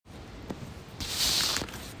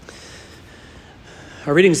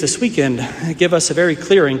Our readings this weekend give us a very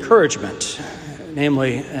clear encouragement,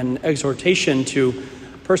 namely an exhortation to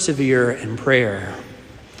persevere in prayer.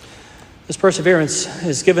 This perseverance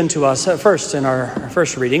is given to us first in our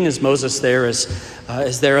first reading, as Moses there is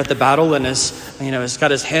there at the battle and has got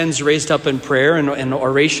his hands raised up in prayer and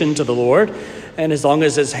oration to the Lord. And as long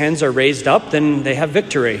as his hands are raised up, then they have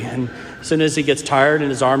victory. And as soon as he gets tired and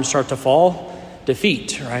his arms start to fall,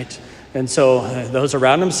 defeat, right? And so those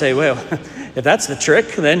around him say, well, if that's the trick,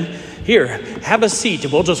 then here, have a seat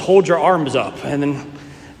and we'll just hold your arms up. And then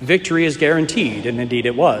victory is guaranteed. And indeed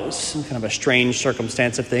it was. Kind of a strange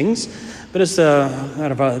circumstance of things. But as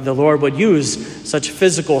the Lord would use such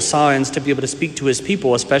physical signs to be able to speak to his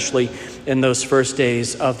people, especially in those first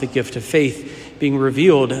days of the gift of faith being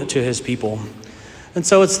revealed to his people. And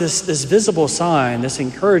so it's this visible sign, this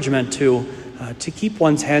encouragement to keep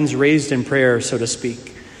one's hands raised in prayer, so to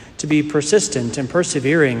speak, to be persistent and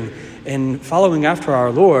persevering in following after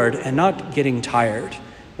our Lord and not getting tired,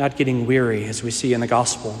 not getting weary, as we see in the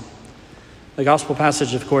gospel. The gospel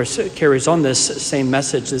passage, of course, carries on this same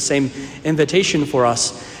message, the same invitation for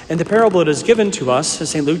us. And the parable that is given to us,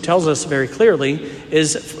 as St. Luke tells us very clearly,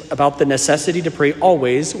 is about the necessity to pray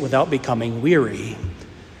always without becoming weary.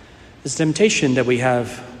 This temptation that we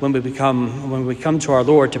have when we come to our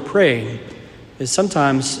Lord to pray is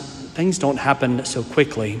sometimes things don't happen so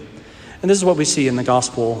quickly. And this is what we see in the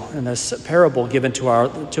gospel, in this parable given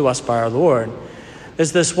to us by our Lord.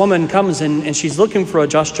 As this woman comes and she's looking for a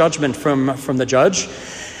just judgment from the judge.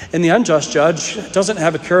 And the unjust judge doesn't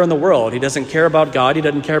have a care in the world. He doesn't care about God. He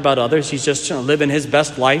doesn't care about others. He's just living his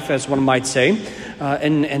best life, as one might say,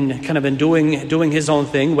 and kind of in doing his own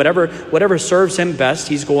thing. Whatever serves him best,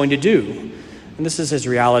 he's going to do. And this is his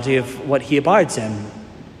reality of what he abides in.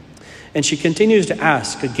 And she continues to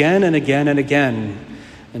ask again and again and again.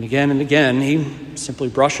 And again and again, he simply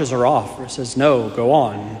brushes her off or says, no, go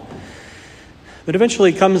on. But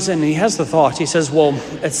eventually he comes and he has the thought. He says, well,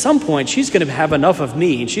 at some point, she's going to have enough of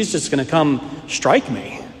me and she's just going to come strike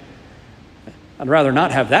me. I'd rather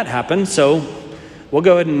not have that happen. So we'll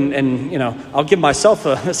go ahead and I'll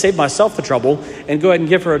save myself the trouble and go ahead and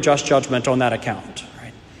give her a just judgment on that account.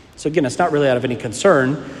 Right? So again, it's not really out of any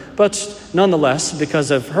concern, but nonetheless, because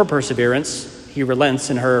of her perseverance, he relents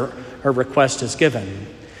and her request is given.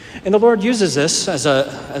 And the Lord uses this as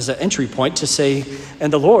an entry point to say,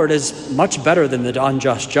 and the Lord is much better than the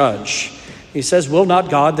unjust judge. He says, will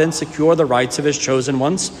not God then secure the rights of his chosen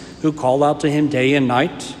ones who call out to him day and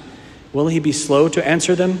night? Will he be slow to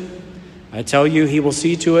answer them? I tell you, he will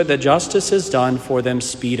see to it that justice is done for them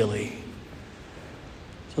speedily.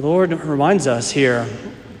 So the Lord reminds us here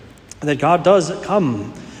that God does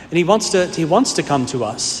come, and he wants to come to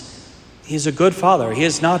us. He's a good father. He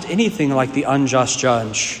is not anything like the unjust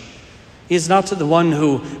judge. He is not the one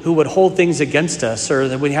who would hold things against us, or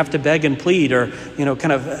that we have to beg and plead, or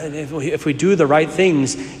if we do the right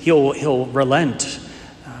things, he'll relent.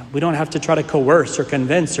 We don't have to try to coerce or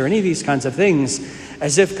convince or any of these kinds of things,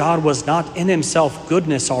 as if God was not in himself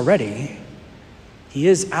goodness already. He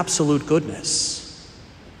is absolute goodness.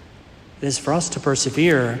 It is for us to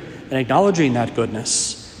persevere in acknowledging that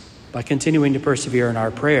goodness by continuing to persevere in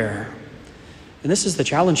our prayer. And this is the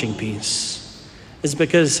challenging piece, is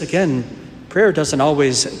because, again, prayer doesn't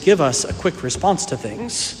always give us a quick response to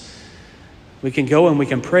things. We can go and we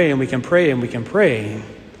can pray and we can pray and we can pray.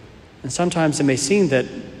 And sometimes it may seem that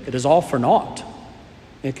it is all for naught.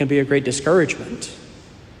 It can be a great discouragement.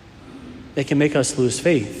 It can make us lose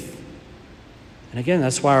faith. And again,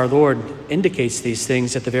 that's why our Lord indicates these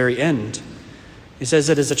things at the very end. He says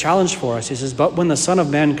it is a challenge for us. He says, but when the Son of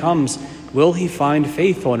Man comes, will he find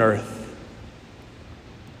faith on earth?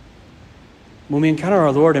 When we encounter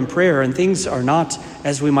our Lord in prayer and things are not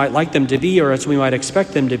as we might like them to be or as we might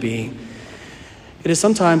expect them to be, it is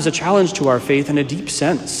sometimes a challenge to our faith in a deep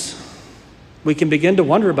sense. We can begin to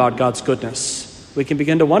wonder about God's goodness. We can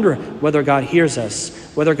begin to wonder whether God hears us,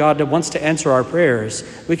 whether God wants to answer our prayers.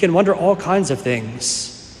 We can wonder all kinds of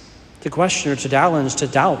things, to question or to challenge, to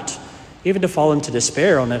doubt, even to fall into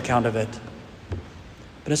despair on account of it.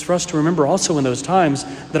 But it's for us to remember also in those times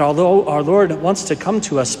that although our Lord wants to come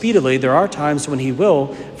to us speedily, there are times when he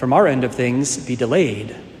will, from our end of things, be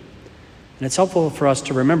delayed. And it's helpful for us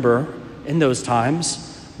to remember in those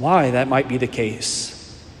times why that might be the case.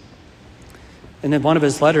 And in one of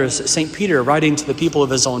his letters, St. Peter, writing to the people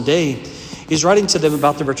of his own day, he's writing to them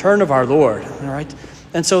about the return of our Lord, all right?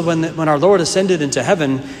 And so when our Lord ascended into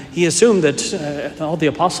heaven, he assumed that all the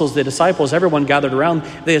apostles, the disciples, everyone gathered around,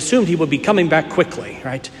 they assumed he would be coming back quickly,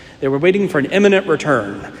 right? They were waiting for an imminent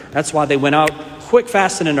return. That's why they went out quick,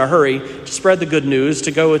 fast, and in a hurry to spread the good news,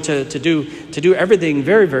 to go to do everything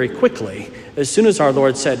very, very quickly. As soon as our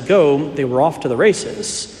Lord said go, they were off to the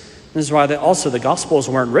races. This is why also the Gospels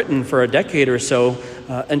weren't written for a decade or so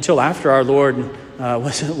until after our Lord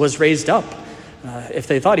was raised up. If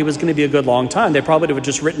they thought he was going to be a good long time, they probably would have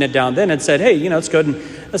just written it down then and said, hey, let's go and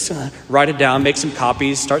let's write it down, make some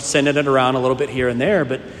copies, start sending it around a little bit here and there.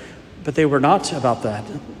 But they were not about that.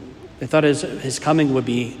 They thought his coming would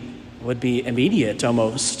be immediate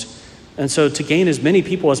almost. And so to gain as many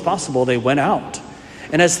people as possible, they went out.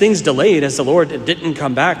 And as things delayed, as the Lord didn't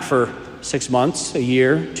come back for 6 months, a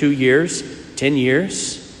year, 2 years, 10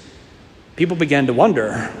 years, people began to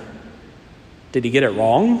wonder, did he get it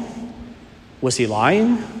wrong? Was he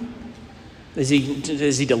lying? Is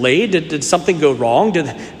he delayed? Did something go wrong? Did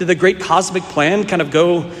the great cosmic plan kind of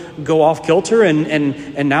go off kilter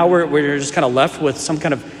and now we're just kind of left with some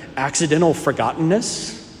kind of accidental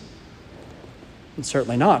forgottenness? And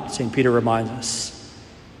certainly not, St. Peter reminds us.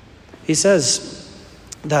 He says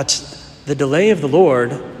that the delay of the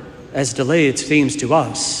Lord, as delay it seems to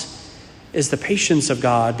us, is the patience of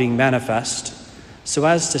God being manifest so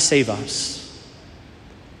as to save us.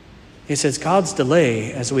 He says God's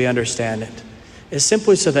delay, as we understand it, is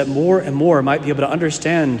simply so that more and more might be able to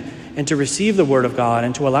understand and to receive the word of God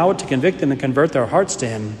and to allow it to convict them and convert their hearts to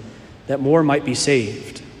him, that more might be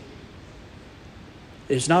saved.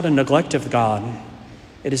 It is not a neglect of God.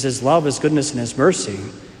 It is his love, his goodness, and his mercy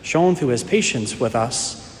shown through his patience with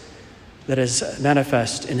us that is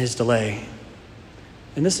manifest in his delay.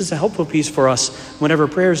 And this is a helpful piece for us whenever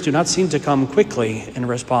prayers do not seem to come quickly in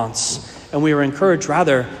response, and we are encouraged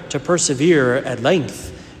rather to persevere at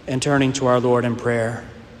length in turning to our Lord in prayer.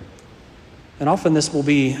 And often this will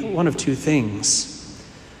be one of two things.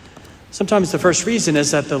 Sometimes the first reason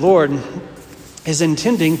is that the Lord is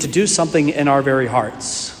intending to do something in our very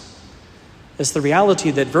hearts. It's the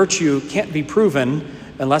reality that virtue can't be proven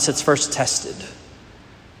unless it's first tested.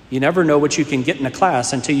 You never know what you can get in a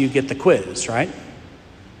class until you get the quiz, right?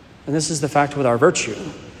 And this is the fact with our virtue.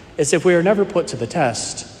 It's if we are never put to the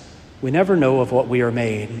test, we never know of what we are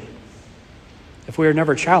made. If we are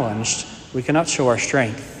never challenged, we cannot show our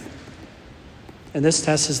strength. And this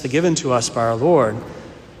test is given to us by our Lord.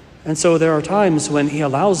 And so there are times when he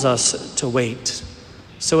allows us to wait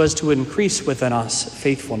so as to increase within us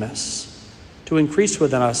faithfulness, to increase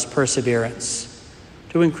within us perseverance,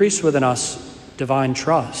 to increase within us divine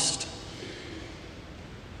trust.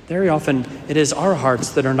 Very often it is our hearts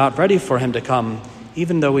that are not ready for him to come,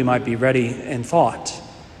 even though we might be ready in thought.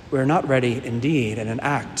 We're not ready in deed and in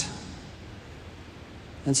act.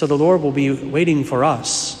 And so the Lord will be waiting for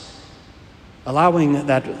us, allowing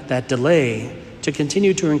that delay to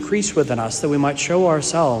continue to increase within us, that we might show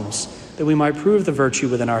ourselves, that we might prove the virtue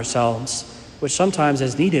within ourselves, which sometimes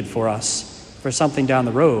is needed for us for something down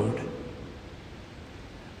the road.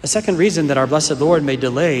 A second reason that our blessed Lord may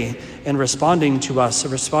delay in responding to us,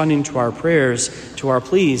 responding to our prayers, to our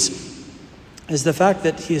pleas, is the fact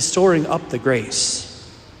that he is storing up the grace.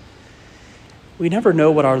 We never know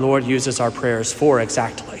what our Lord uses our prayers for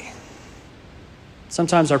exactly.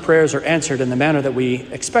 Sometimes our prayers are answered in the manner that we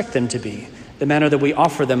expect them to be, the manner that we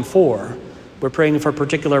offer them for. We're praying for a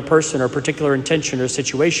particular person or particular intention or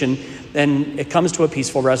situation, and it comes to a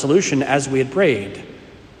peaceful resolution as we had prayed.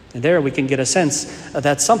 And there we can get a sense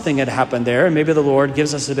that something had happened there, and maybe the Lord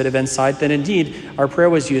gives us a bit of insight that indeed our prayer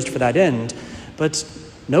was used for that end. But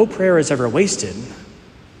no prayer is ever wasted.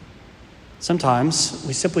 Sometimes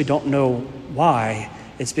we simply don't know why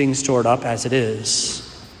it's being stored up as it is.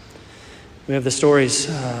 We have the stories,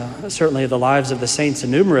 certainly of the lives of the saints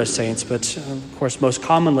and numerous saints, but of course most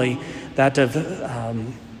commonly that of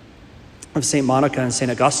St. Monica and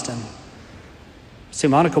St. Augustine. St.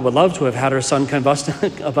 Monica would love to have had her son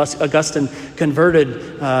Augustine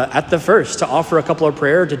converted at the first to offer a couple of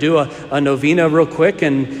prayer, to do a novena real quick,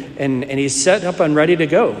 and he's set up and ready to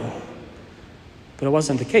go. But it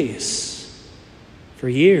wasn't the case. For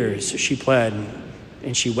years she pled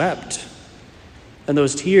and she wept. And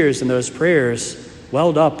those tears and those prayers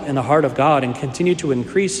welled up in the heart of God and continued to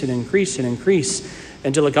increase and increase and increase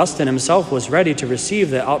until Augustine himself was ready to receive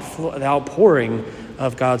the outpouring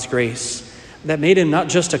of God's grace. That made him not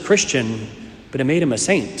just a Christian, but it made him a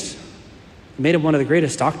saint. It made him one of the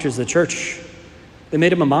greatest doctors of the church. It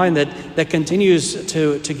made him a mind that continues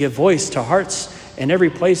to give voice to hearts in every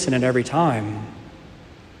place and in every time.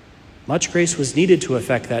 Much grace was needed to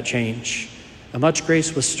effect that change, and much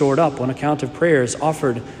grace was stored up on account of prayers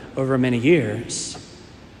offered over many years.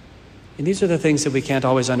 And these are the things that we can't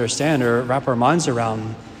always understand or wrap our minds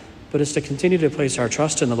around, but it's to continue to place our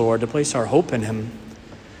trust in the Lord, to place our hope in him.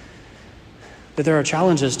 That there are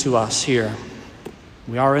challenges to us here.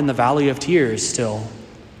 We are in the valley of tears still.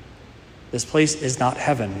 This place is not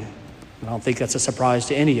heaven. I don't think that's a surprise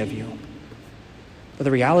to any of you. But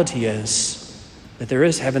the reality is that there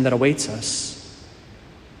is heaven that awaits us.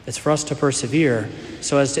 It's for us to persevere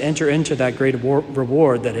so as to enter into that great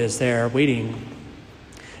reward that is there waiting.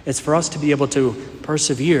 It's for us to be able to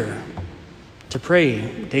persevere, to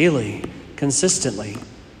pray daily, consistently,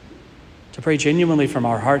 to pray genuinely from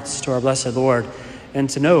our hearts to our blessed Lord, and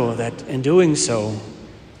to know that in doing so,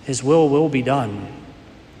 his will be done.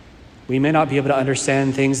 We may not be able to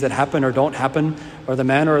understand things that happen or don't happen, or the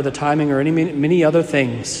manner or the timing or many other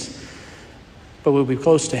things, but we'll be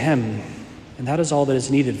close to him, and that is all that is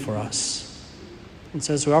needed for us. And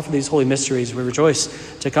so as we offer these holy mysteries, we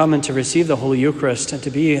rejoice to come and to receive the Holy Eucharist and to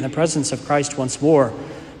be in the presence of Christ once more,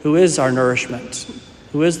 who is our nourishment,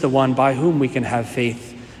 who is the one by whom we can have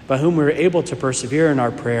faith, by whom we're able to persevere in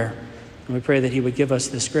our prayer. And we pray that he would give us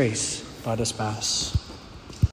this grace by this Mass.